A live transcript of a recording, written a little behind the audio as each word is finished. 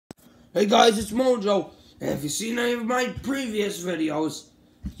Hey guys, it's Mojo, and if you've seen any of my previous videos,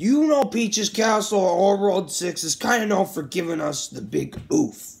 you know Peach's Castle or World 6 is kind of known for giving us the big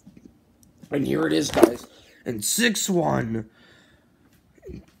oof. And here it is, guys. And 6-1.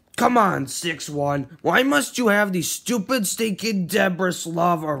 Come on, 6-1. Why must you have these stupid, stinking Debris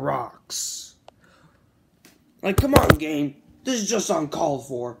lava rocks? Like, come on, game. This is just uncalled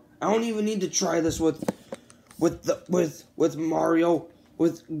for. I don't even need to try this with Mario.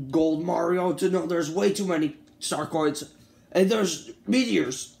 With Gold Mario to know there's way too many star coins. And there's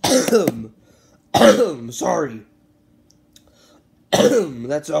meteors. Sorry.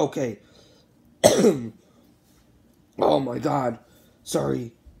 That's okay. Oh my god.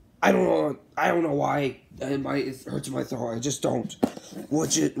 Sorry. I don't know why it hurts my throat. I just don't.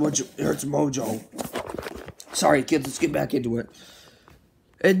 It hurts Mojo. Sorry, kids, let's get back into it.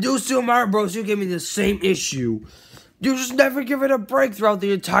 And New Super Mario Bros. You gave me the same issue. You just never give it a break throughout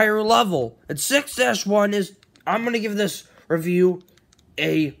the entire level. And 6-1 is, I'm going to give this review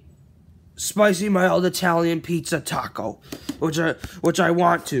a spicy mild Italian pizza taco, which I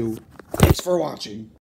want to. Thanks for watching.